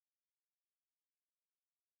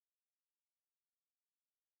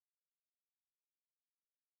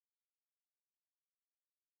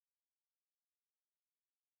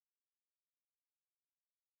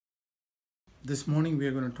This morning we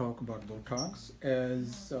are going to talk about Botox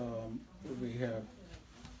as we have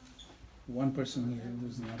one person here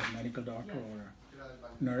who's not a medical doctor or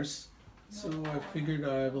nurse. So I figured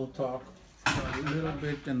I will talk a little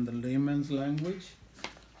bit in the layman's language.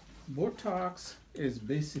 Botox is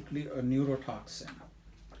basically a neurotoxin.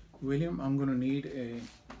 William, I'm going to need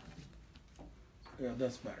yeah,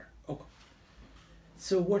 that's better. Okay.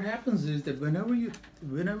 So what happens is that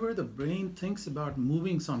whenever the brain thinks about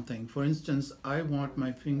moving something, for instance, I want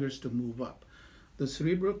my fingers to move up. The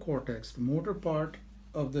cerebral cortex, the motor part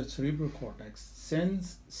of the cerebral cortex,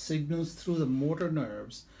 sends signals through the motor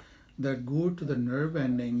nerves that go to the nerve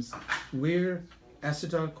endings where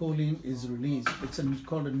acetylcholine is released. It's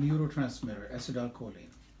called a neurotransmitter, acetylcholine.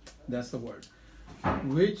 That's the word,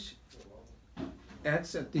 which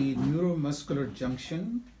acts at the neuromuscular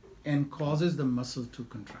junction and causes the muscle to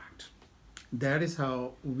contract. That is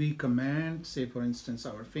how we command, say for instance,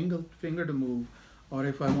 our finger to move, or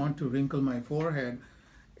if I want to wrinkle my forehead,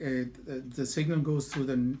 the signal goes through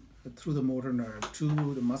the motor nerve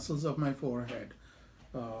to the muscles of my forehead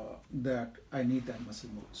that I need that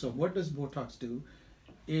muscle move. So what does Botox do?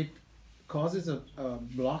 It causes a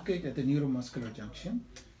blockage at the neuromuscular junction,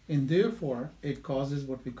 and therefore it causes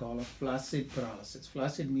what we call a flaccid paralysis.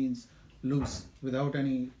 Flaccid means loose, without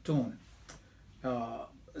any tone.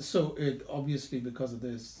 So it obviously, because of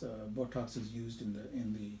this, Botox is used in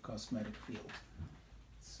the cosmetic field.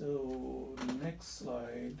 So next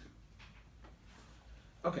slide.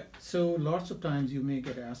 Okay, so lots of times you may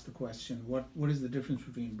get asked the question, what is the difference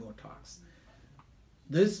between Botox?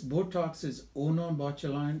 This Botox is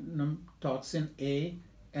onobotulinum toxin A,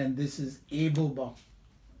 and this is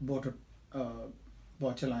botulinum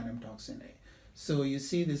toxin A. So you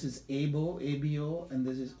see this is ABO, and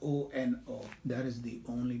this is ONO. That is the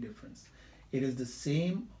only difference. It is the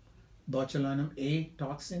same botulinum A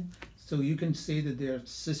toxin. So you can say that they are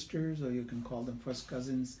sisters, or you can call them first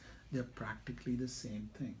cousins. They're practically the same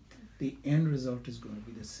thing. The end result is going to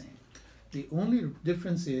be the same. The only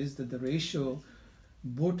difference is that the ratio,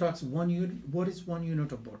 Botox, 1 unit, what is 1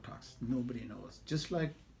 unit of Botox? Nobody knows. Just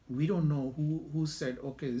like we don't know who said,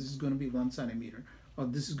 okay, this is going to be 1 centimeter, or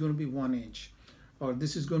this is going to be 1 inch, or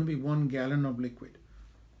this is going to be 1 gallon of liquid.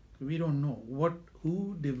 We don't know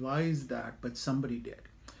who devised that, but somebody did.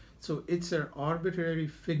 So it's an arbitrary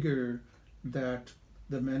figure that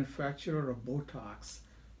the manufacturer of Botox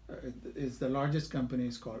is the largest company,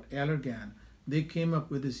 is called Allergan. They came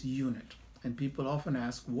up with this unit, and people often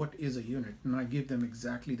ask, what is a unit? And I give them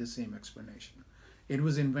exactly the same explanation. It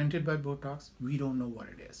was invented by Botox. We don't know what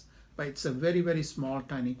it is, but it's a very, very small,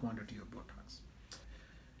 tiny quantity of Botox.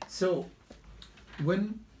 So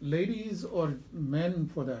when ladies or men,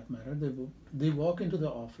 for that matter, they walk into the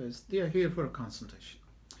office, they are here for a consultation.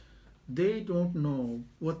 They don't know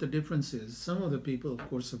what the difference is. Some of the people, of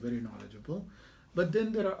course, are very knowledgeable, but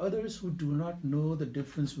then there are others who do not know the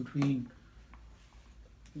difference between,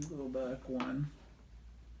 go back one,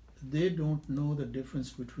 they don't know the difference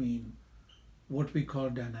between what we call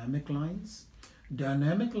dynamic lines.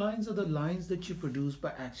 Dynamic lines are the lines that you produce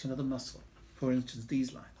by action of the muscle. For instance,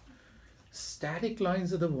 these lines. Static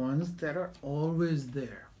lines are the ones that are always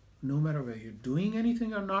there. No matter whether you're doing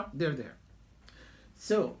anything or not, they're there.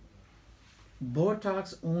 So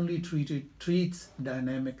Botox only treats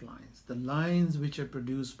dynamic lines, the lines which are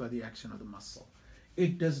produced by the action of the muscle.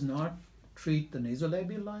 It does not treat the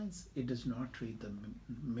nasolabial lines. It does not treat the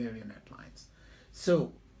marionette lines.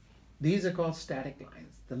 So these are called static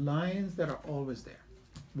lines, the lines that are always there,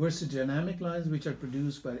 versus dynamic lines which are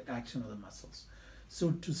produced by the action of the muscles.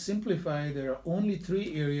 So to simplify, there are only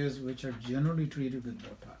 3 areas which are generally treated with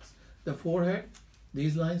Botox. The forehead,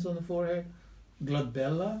 these lines on the forehead.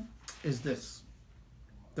 Glabella is this,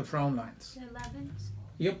 the frown lines. The 11s?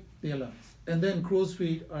 Yep, the 11s. And then crow's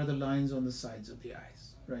feet are the lines on the sides of the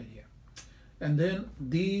eyes, right here. And then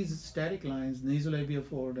these static lines, nasolabial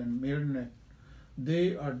fold and marionette,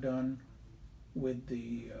 they are done with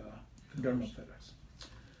the dermal fillers.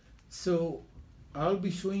 So I'll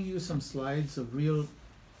be showing you some slides of real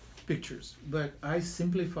pictures, but I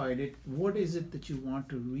simplified it. What is it that you want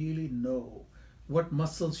to really know? What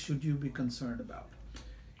muscles should you be concerned about?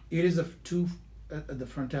 It is the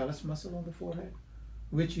frontalis muscle on the forehead,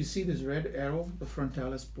 which you see this red arrow, the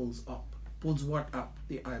frontalis pulls up. Pulls what up?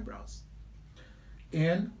 The eyebrows.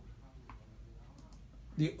 And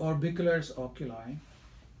the orbicularis oculi,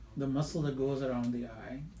 the muscle that goes around the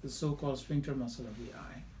eye, the so-called sphincter muscle of the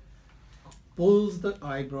eye, pulls the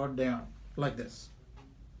eyebrow down like this.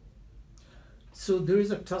 So there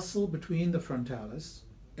is a tussle between the frontalis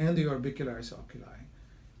and the orbicularis oculi,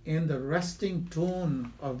 and the resting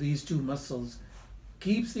tone of these 2 muscles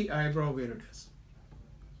keeps the eyebrow where it is.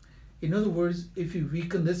 In other words, if you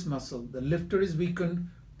weaken this muscle, the lifter is weakened,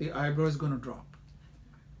 the eyebrow is going to drop.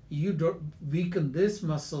 You weaken this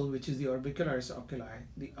muscle, which is the orbicularis oculi,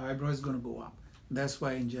 the eyebrow is going to go up. That's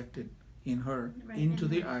why I injected in her into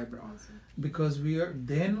the eyebrow, because we are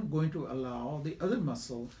then going to allow the other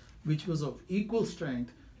muscle, which was of equal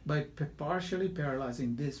strength, by partially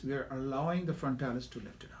paralyzing this, we are allowing the frontalis to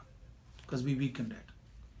lift it up because we weakened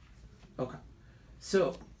it. Okay,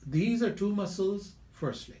 so these are two muscles.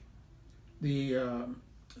 Firstly, the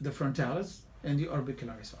frontalis and the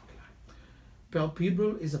orbicularis oculi.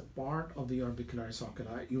 Palpebral is a part of the orbicularis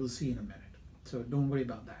oculi. You will see in a minute, so don't worry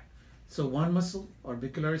about that. So one muscle,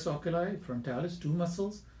 orbicularis oculi, frontalis, two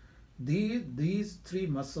muscles. These three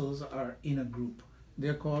muscles are in a group.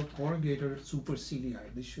 They're called corrugator supercilii.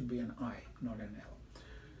 This should be an I, not an L.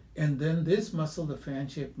 And then this muscle, the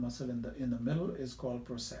fan-shaped muscle in the middle, is called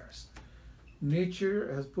procerus.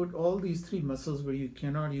 Nature has put all these three muscles where you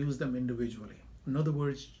cannot use them individually. In other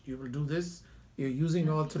words, you will do this, you're using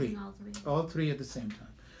all three at the same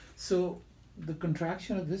time. So the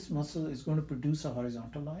contraction of this muscle is going to produce a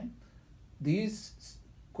horizontal line. These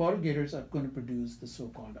corrugators are going to produce the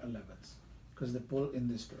so-called 11s because they pull in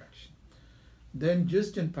this direction. Then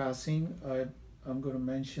just in passing, I'm going to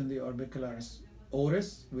mention the orbicularis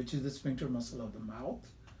oris, which is the sphincter muscle of the mouth.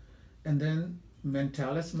 And then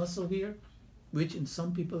mentalis muscle here, which in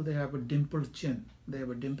some people they have a dimpled chin. They have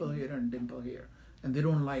a dimple here and dimple here, and they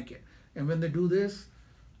don't like it. And when they do this,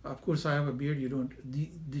 of course I have a beard, you don't,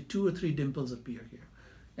 the 2 or 3 dimples appear here,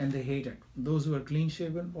 and they hate it. Those who are clean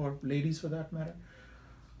shaven, or ladies for that matter.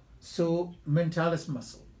 So mentalis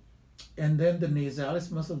muscle. And then the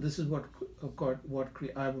nasalis muscle, this is what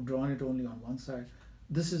I've drawn it only on one side.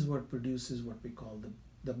 This is what produces what we call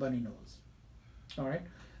the bunny nose. All right.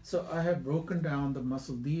 So I have broken down the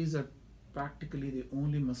muscle. These are practically the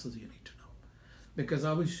only muscles you need to know, because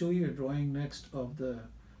I will show you a drawing next of the.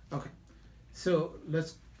 Okay. So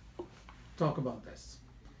let's talk about this.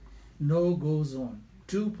 No-go zone.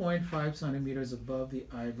 2.5 centimeters above the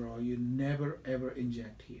eyebrow. You never ever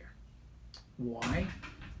inject here. Why?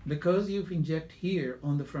 Because you inject here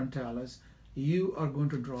on the frontalis, you are going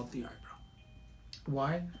to drop the eyebrow.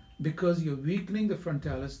 Why? Because you're weakening the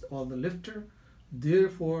frontalis or the lifter,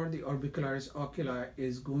 therefore the orbicularis oculi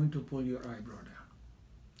is going to pull your eyebrow down.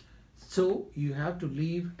 So you have to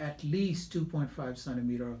leave at least 2.5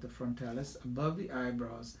 centimeter of the frontalis above the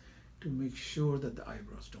eyebrows to make sure that the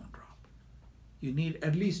eyebrows don't drop. You need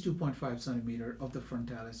at least 2.5 centimeter of the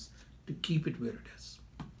frontalis to keep it where it is.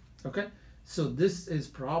 Okay? So this is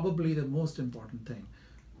probably the most important thing.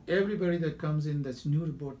 Everybody that comes in that's new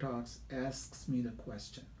to Botox asks me the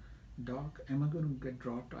question, Doc, am I going to get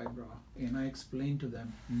dropped eyebrow? And I explain to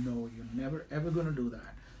them, no, you're never ever going to do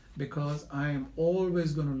that, because I am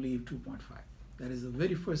always going to leave 2.5. That is the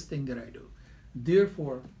very first thing that I do.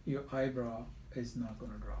 Therefore, your eyebrow is not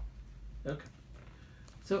going to drop. Okay.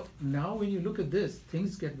 So now when you look at this,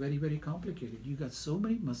 things get very, very complicated. You got so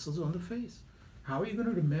many muscles on the face. How are you going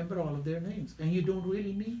to remember all of their names? And you don't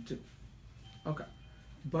really need to. Okay.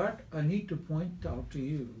 But I need to point out to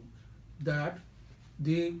you that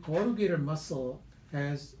the corrugator muscle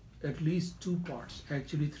has at least 2 parts,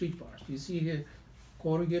 actually 3 parts. You see here,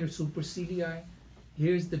 corrugator supercilii.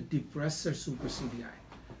 Here's the depressor supercilii.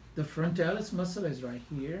 The frontalis muscle is right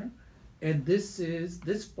here. And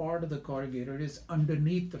this part of the corrugator is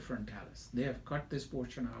underneath the frontalis. They have cut this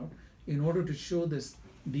portion out in order to show this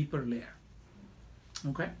deeper layer.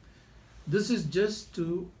 Okay, this is just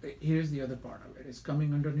to, here's the other part of it. It's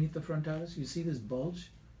coming underneath the frontalis. You see this bulge,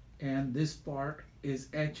 and this part is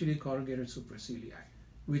actually corrugator supercilii,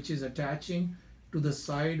 which is attaching to the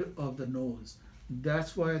side of the nose.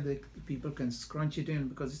 That's why the people can scrunch it in,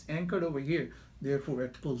 because it's anchored over here. Therefore,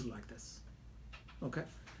 it pulls like this. Okay,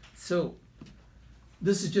 so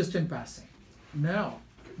this is just in passing. Now,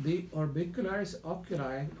 the orbicularis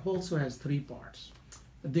oculi also has 3 parts.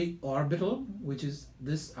 The orbital, which is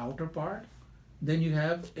this outer part, then you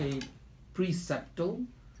have a preseptal,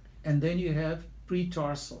 and then you have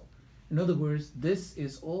pretarsal. In other words, this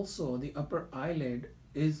is also, the upper eyelid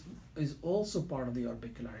is also part of the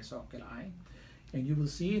orbicularis oculi, and you will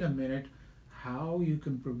see in a minute how you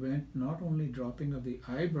can prevent not only dropping of the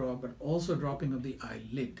eyebrow but also dropping of the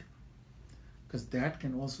eyelid, because that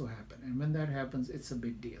can also happen. And when that happens, it's a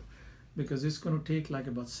big deal, because it's going to take like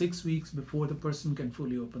about 6 weeks before the person can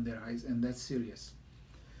fully open their eyes, and that's serious.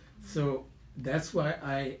 So that's why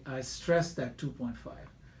I stress that 2.5,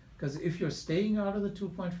 because if you're staying out of the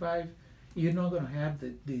 2.5, you're not going to have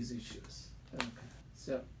these issues. Okay,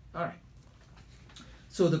 so all right.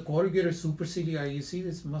 So the corrugator supercilii, you see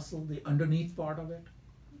this muscle, the underneath part of it,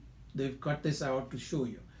 They've cut this out to show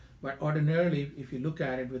you. But ordinarily, if you look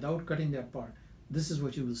at it without cutting that part, this is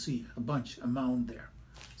what you will see, a mound there.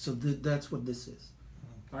 So that's what this is,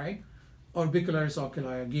 all right? Orbicularis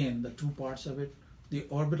oculi, again, the two parts of it, the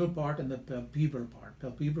orbital part and the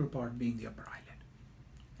palpebral part being the upper eyelid,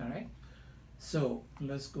 all right? So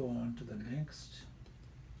let's go on to the next.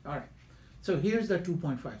 All right, so here's the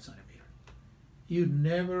 2.5 centimeter. You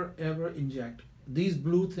never ever inject these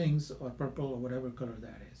blue things or purple or whatever color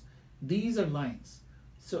that is. These are lines.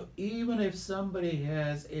 So even if somebody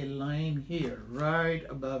has a line here right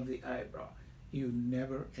above the eyebrow, you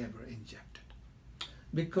never ever inject it.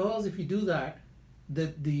 Because if you do that,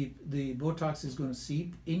 the Botox is going to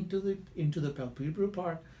seep into the palpebral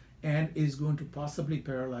part and is going to possibly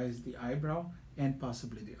paralyze the eyebrow and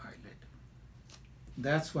possibly the eyelid.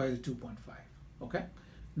 That's why the 2.5, okay?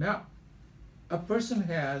 Now, a person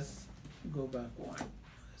has, go back one,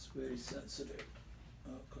 it's very sensitive.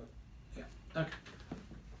 Okay, yeah, okay.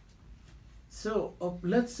 So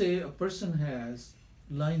let's say a person has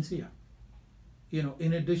lines here. You know,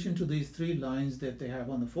 in addition to these 3 lines that they have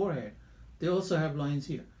on the forehead, they also have lines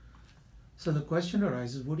here. So the question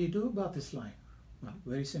arises, what do you do about this line? Well,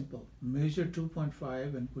 very simple. Measure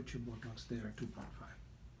 2.5 and put your Botox there at 2.5.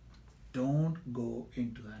 Don't go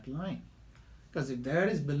into that line. Because if that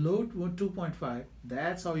is below 2.5,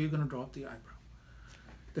 that's how you're going to drop the eyebrow.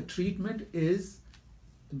 The treatment is,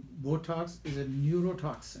 Botox is a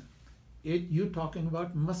neurotoxin. You're talking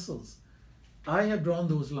about muscles. I have drawn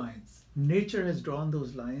those lines. Nature has drawn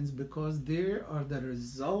those lines because they are the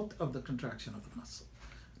result of the contraction of the muscle.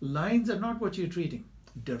 Lines are not what you're treating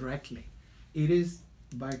directly. It is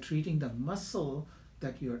by treating the muscle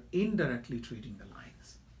that you're indirectly treating the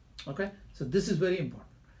lines. Okay? So this is very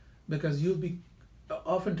important because you'll be,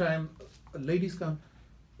 oftentimes ladies come,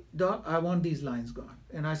 Doc, I want these lines gone.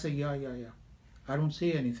 And I say, yeah. I don't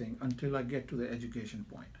say anything until I get to the education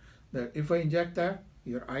point. That if I inject that,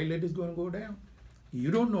 your eyelid is going to go down. You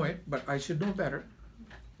don't know it, but I should know better.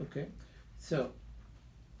 Okay, so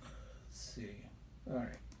let's see. All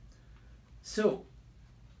right. So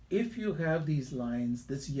if you have these lines,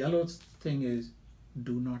 this yellow thing is,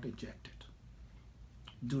 do not inject it.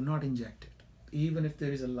 Do not inject it. Even if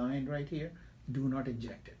there is a line right here, do not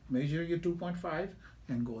inject it. Measure your 2.5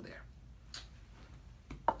 and go there.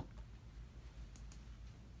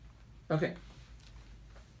 Okay.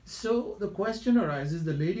 So the question arises,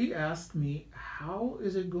 the lady asked me, how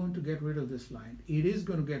is it going to get rid of this line? It is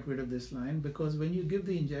going to get rid of this line because when you give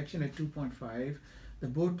the injection at 2.5, the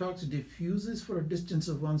Botox diffuses for a distance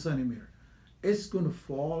of 1 centimeter. It's going to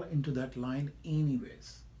fall into that line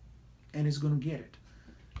anyways, and it's going to get it.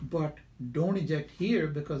 But don't inject here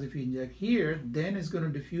because if you inject here, then it's going to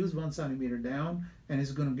diffuse 1 centimeter down and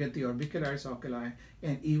it's going to get the orbicularis oculi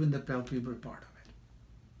and even the palpebral part of it.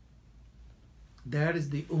 That is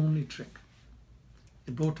the only trick.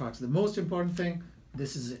 The Botox, the most important thing,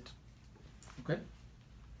 this is it. Okay?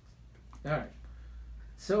 All right.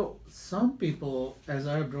 So some people, as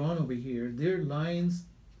I've drawn over here, their lines,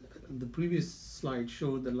 the previous slide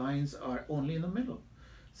showed the lines are only in the middle.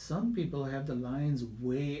 Some people have the lines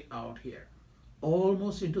way out here,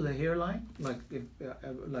 almost into the hairline,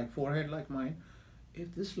 like forehead like mine.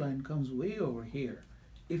 If this line comes way over here,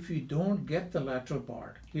 if you don't get the lateral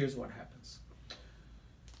part, here's what happens.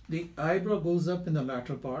 The eyebrow goes up in the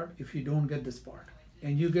lateral part if you don't get this part.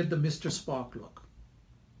 And you get the Mr. Spock look.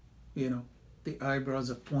 You know, the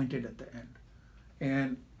eyebrows are pointed at the end.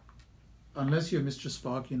 And unless you're Mr.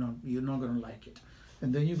 Spock, you know, you're not going to like it.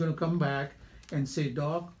 And then you're going to come back and say,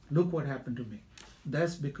 Doc, look what happened to me.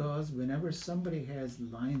 That's because whenever somebody has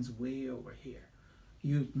lines way over here,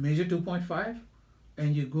 you measure 2.5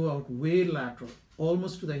 and you go out way lateral,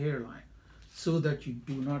 almost to the hairline, so that you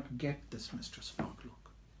do not get this Mr. Spock look.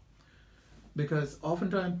 Because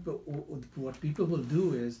oftentimes what people will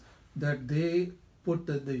do is that they put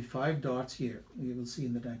the 5 dots here. You will see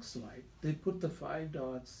in the next slide. They put the 5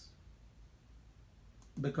 dots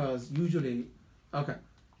because usually, okay,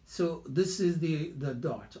 so this is the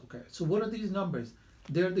dots, okay. So what are these numbers?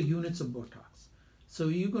 They're the units of Botox. So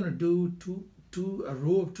you're going to do a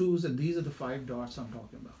row of 2s and these are the 5 dots I'm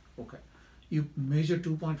talking about, okay. You measure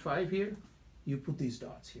 2.5 here, you put these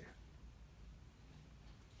dots here.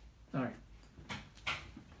 All right.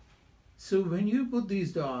 So when you put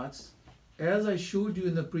these dots, as I showed you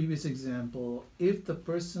in the previous example, if the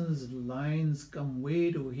person's lines come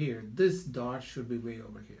way to here, this dot should be way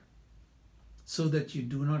over here, so that you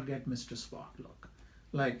do not get Mr. Spock look.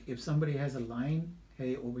 Like if somebody has a line,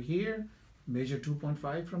 hey, over here, measure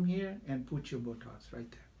 2.5 from here and put your Botox right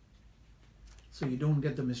there. So you don't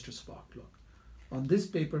get the Mr. Spock look. On this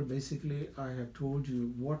paper, basically, I have told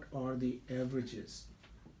you what are the averages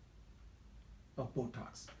of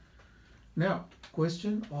Botox. Now,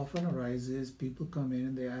 question often arises, people come in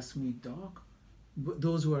and they ask me, Doc,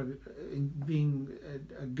 those who are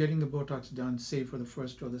getting the Botox done, say for the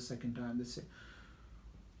first or the second time, they say,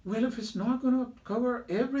 well, if it's not going to cover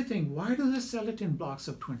everything, why do they sell it in blocks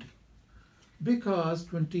of 20? Because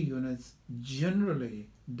 20 units generally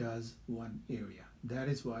does one area. That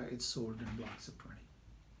is why it's sold in blocks of 20.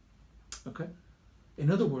 Okay?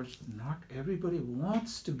 In other words, not everybody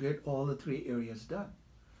wants to get all the 3 areas done.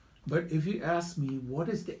 But if you ask me what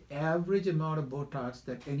is the average amount of Botox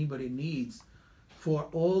that anybody needs for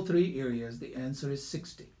all 3 areas, the answer is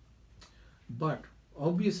 60. But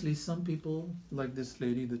obviously some people, like this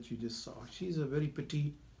lady that you just saw, she's a very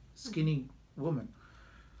petite, skinny woman.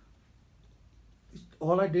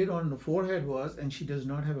 All I did on the forehead was, and she does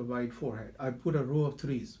not have a wide forehead, I put a row of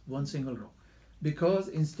 3s, one single row. Because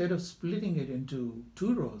instead of splitting it into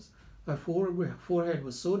 2 rows, her forehead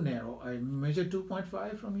was so narrow, I measured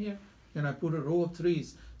 2.5 from here, and I put a row of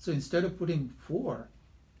 3s. So instead of putting 4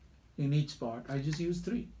 in each spot, I just used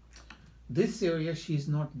 3. This area she's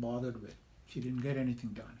not bothered with. She didn't get anything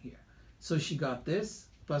done here. So she got this,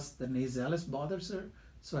 plus the nasalis bothers her.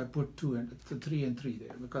 So I put 3 and 3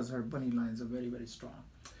 there because her bunny lines are very, very strong.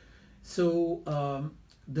 So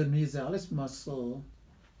the nasalis muscle,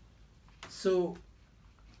 so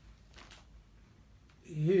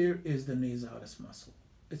here is the nasalis muscle.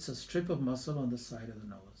 It's a strip of muscle on the side of the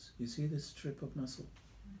nose. You see this strip of muscle?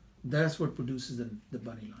 That's what produces the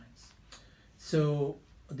bunny lines. So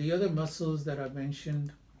the other muscles that I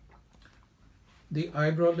mentioned, the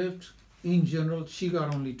eyebrow lift, in general, she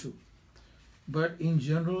got only 2. But in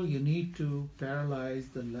general, you need to paralyze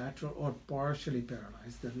the lateral, or partially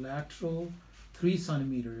paralyze the lateral 3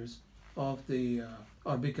 centimeters of the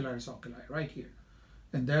orbicularis oculi, right here.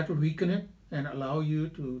 And that will weaken it and allow you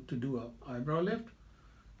to do an eyebrow lift.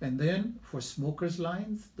 And then for smokers'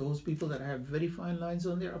 lines, those people that have very fine lines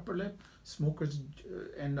on their upper lip, smokers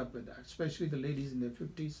end up with that, especially the ladies in their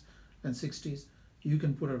 50s and 60s. You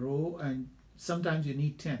can put a row, and sometimes you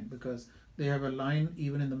need 10 because they have a line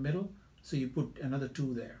even in the middle. So you put another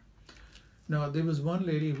 2 there. Now, there was one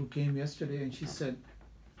lady who came yesterday and she said,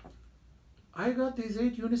 I got these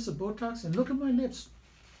 8 units of Botox and look at my lips.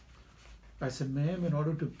 I said, ma'am, in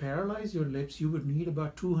order to paralyze your lips, you would need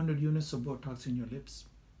about 200 units of Botox in your lips.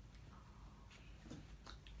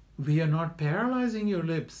 We are not paralyzing your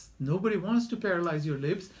lips. Nobody wants to paralyze your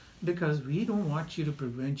lips because we don't want you to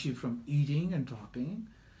prevent you from eating and talking.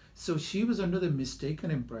 So she was under the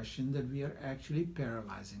mistaken impression that we are actually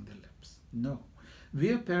paralyzing the lips. No, we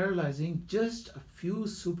are paralyzing just a few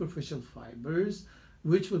superficial fibers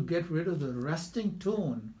which will get rid of the resting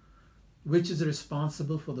tone which is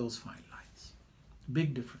responsible for those fine lines.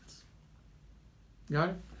 Big difference. Got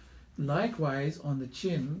it? Likewise, on the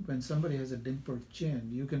chin, when somebody has a dimpled chin,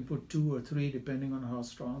 you can put 2 or 3 depending on how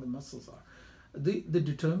strong the muscles are. The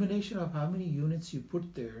determination of how many units you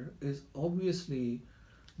put there is obviously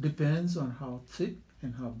depends on how thick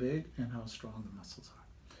and how big and how strong the muscles are.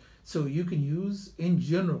 So you can use, in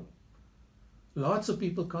general, lots of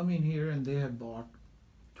people come in here and they have bought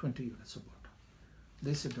 20 units of Botox.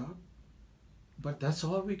 They said, Doc, but that's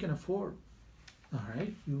all we can afford. All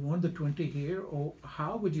right, you want the 20 here, or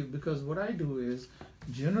how would you, because what I do is,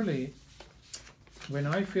 generally, when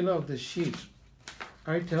I fill out the sheet,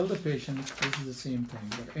 I tell the patient this is the same thing,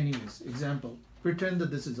 but anyways, example, pretend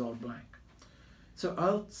that this is all blank. So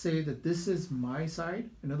I'll say that this is my side.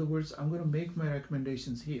 In other words, I'm going to make my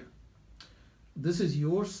recommendations here. This is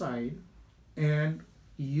your side, and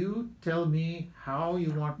you tell me how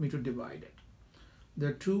you want me to divide it. There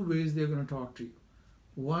are 2 ways they're going to talk to you.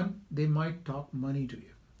 One, they might talk money to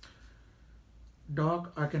you.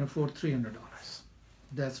 Doc, I can afford $300.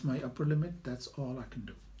 That's my upper limit. That's all I can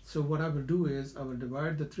do. So what I will do is I will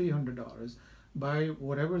divide the $300 by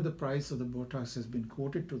whatever the price of the Botox has been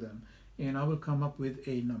quoted to them, and I will come up with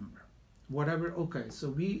a number. Whatever, okay, so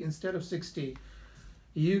we, instead of 60,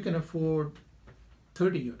 you can afford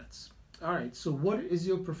 30 units. All right, so what is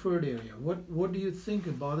your preferred area? What do you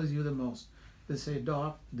think bothers you the most? They say,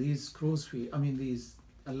 Doc, these crow's feet, these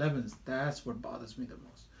 11s, that's what bothers me the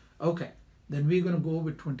most. Okay, then we're going to go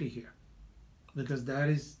with 20 here, because that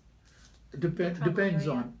is, depends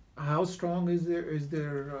on how strong is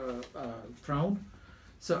their crown.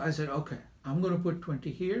 So I said, okay, I'm going to put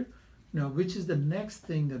 20 here. Now, which is the next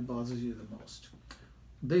thing that bothers you the most?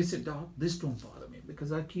 They said, Doc, this don't bother me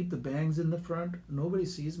because I keep the bangs in the front. Nobody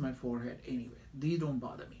sees my forehead anyway. These don't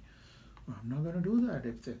bother me. Well, I'm not going to do that.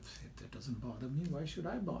 If that doesn't bother me, why should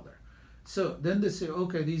I bother? So then they say,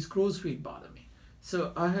 okay, these crow's feet bother me.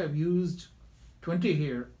 So I have used 20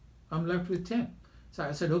 here. I'm left with 10. So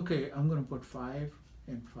I said, okay, I'm going to put 5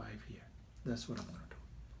 and 5 here. That's what I'm going to do.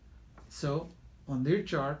 So on their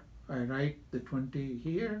chart, I write the 20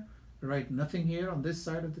 here, write nothing here on this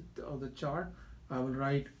side of the chart. I will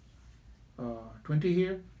write 20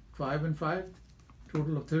 here, 5 and 5,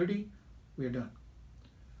 total of 30. We are done.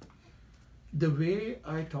 The way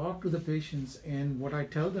I talk to the patients and what I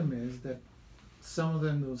tell them is that some of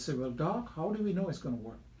them will say, well, doc, how do we know it's going to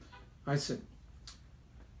work? I said,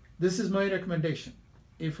 this is my recommendation.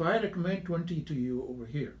 If I recommend 20 to you over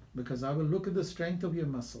here, because I will look at the strength of your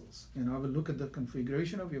muscles and I will look at the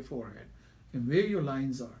configuration of your forehead and where your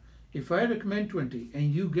lines are. If I recommend 20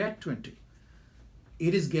 and you get 20,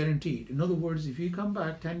 it is guaranteed. In other words, if you come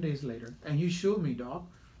back 10 days later and you show me, doc,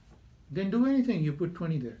 then do anything, you put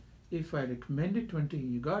 20 there. If I recommended 20,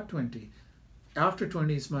 you got 20, after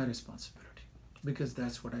 20 is my responsibility because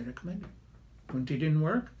that's what I recommended. 20 didn't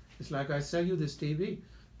work. It's like I sell you this TV.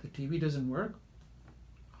 The TV doesn't work.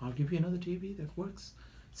 I'll give you another TV that works.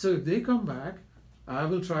 So if they come back, I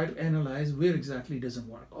will try to analyze where exactly it doesn't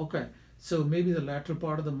work. Okay, so maybe the lateral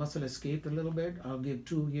part of the muscle escaped a little bit. I'll give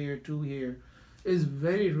 2 here, 2 here. It's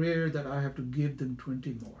very rare that I have to give them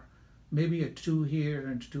 20 more. Maybe a 2 here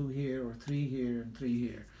and 2 here, or 3 here and 3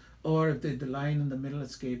 here. Or if the line in the middle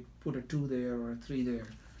escaped, put a 2 there or a 3 there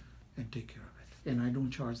and take care of it. And I don't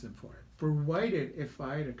charge them for it, provided if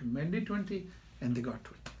I recommended 20 and they got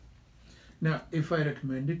 20. Now, if I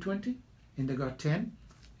recommended 20 and they got 10,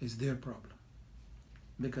 it's their problem.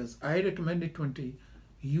 Because I recommended 20,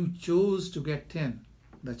 you chose to get 10,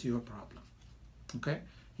 that's your problem. Okay?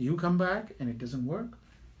 You come back and it doesn't work.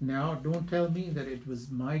 Now, don't tell me that it was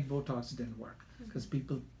my Botox didn't work. Because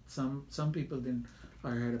people, some people didn't.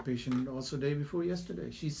 I had a patient also day before yesterday.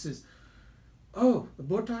 She says, oh, the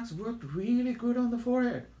Botox worked really good on the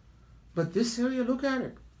forehead. But this area, look at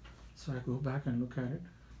it. So I go back and look at it.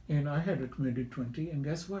 And I had recommended 20. And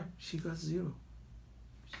guess what? She got 0.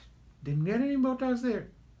 Didn't get any Botox there.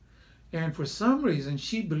 And for some reason,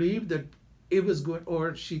 she believed that it was good.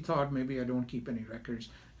 Or she thought maybe I don't keep any records.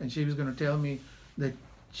 And she was going to tell me that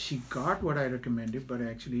she got what I recommended, but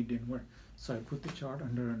actually it didn't work. So I put the chart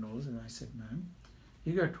under her nose and I said, ma'am,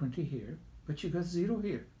 you got 20 here, but you got 0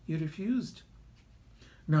 here. You refused.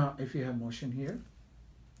 Now, if you have motion here,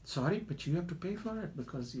 sorry, but you have to pay for it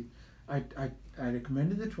because I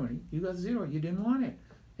recommended the 20. You got 0. You didn't want it.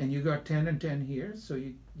 And you got 10 and 10 here, so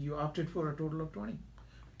you opted for a total of 20.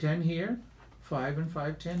 10 here, 5 and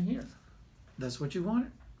 5, 10 here. That's what you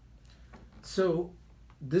wanted. So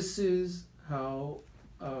this is how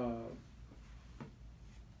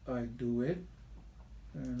I do it.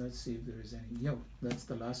 Let's see if there is any. Yeah, that's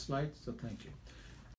the last slide, so thank you.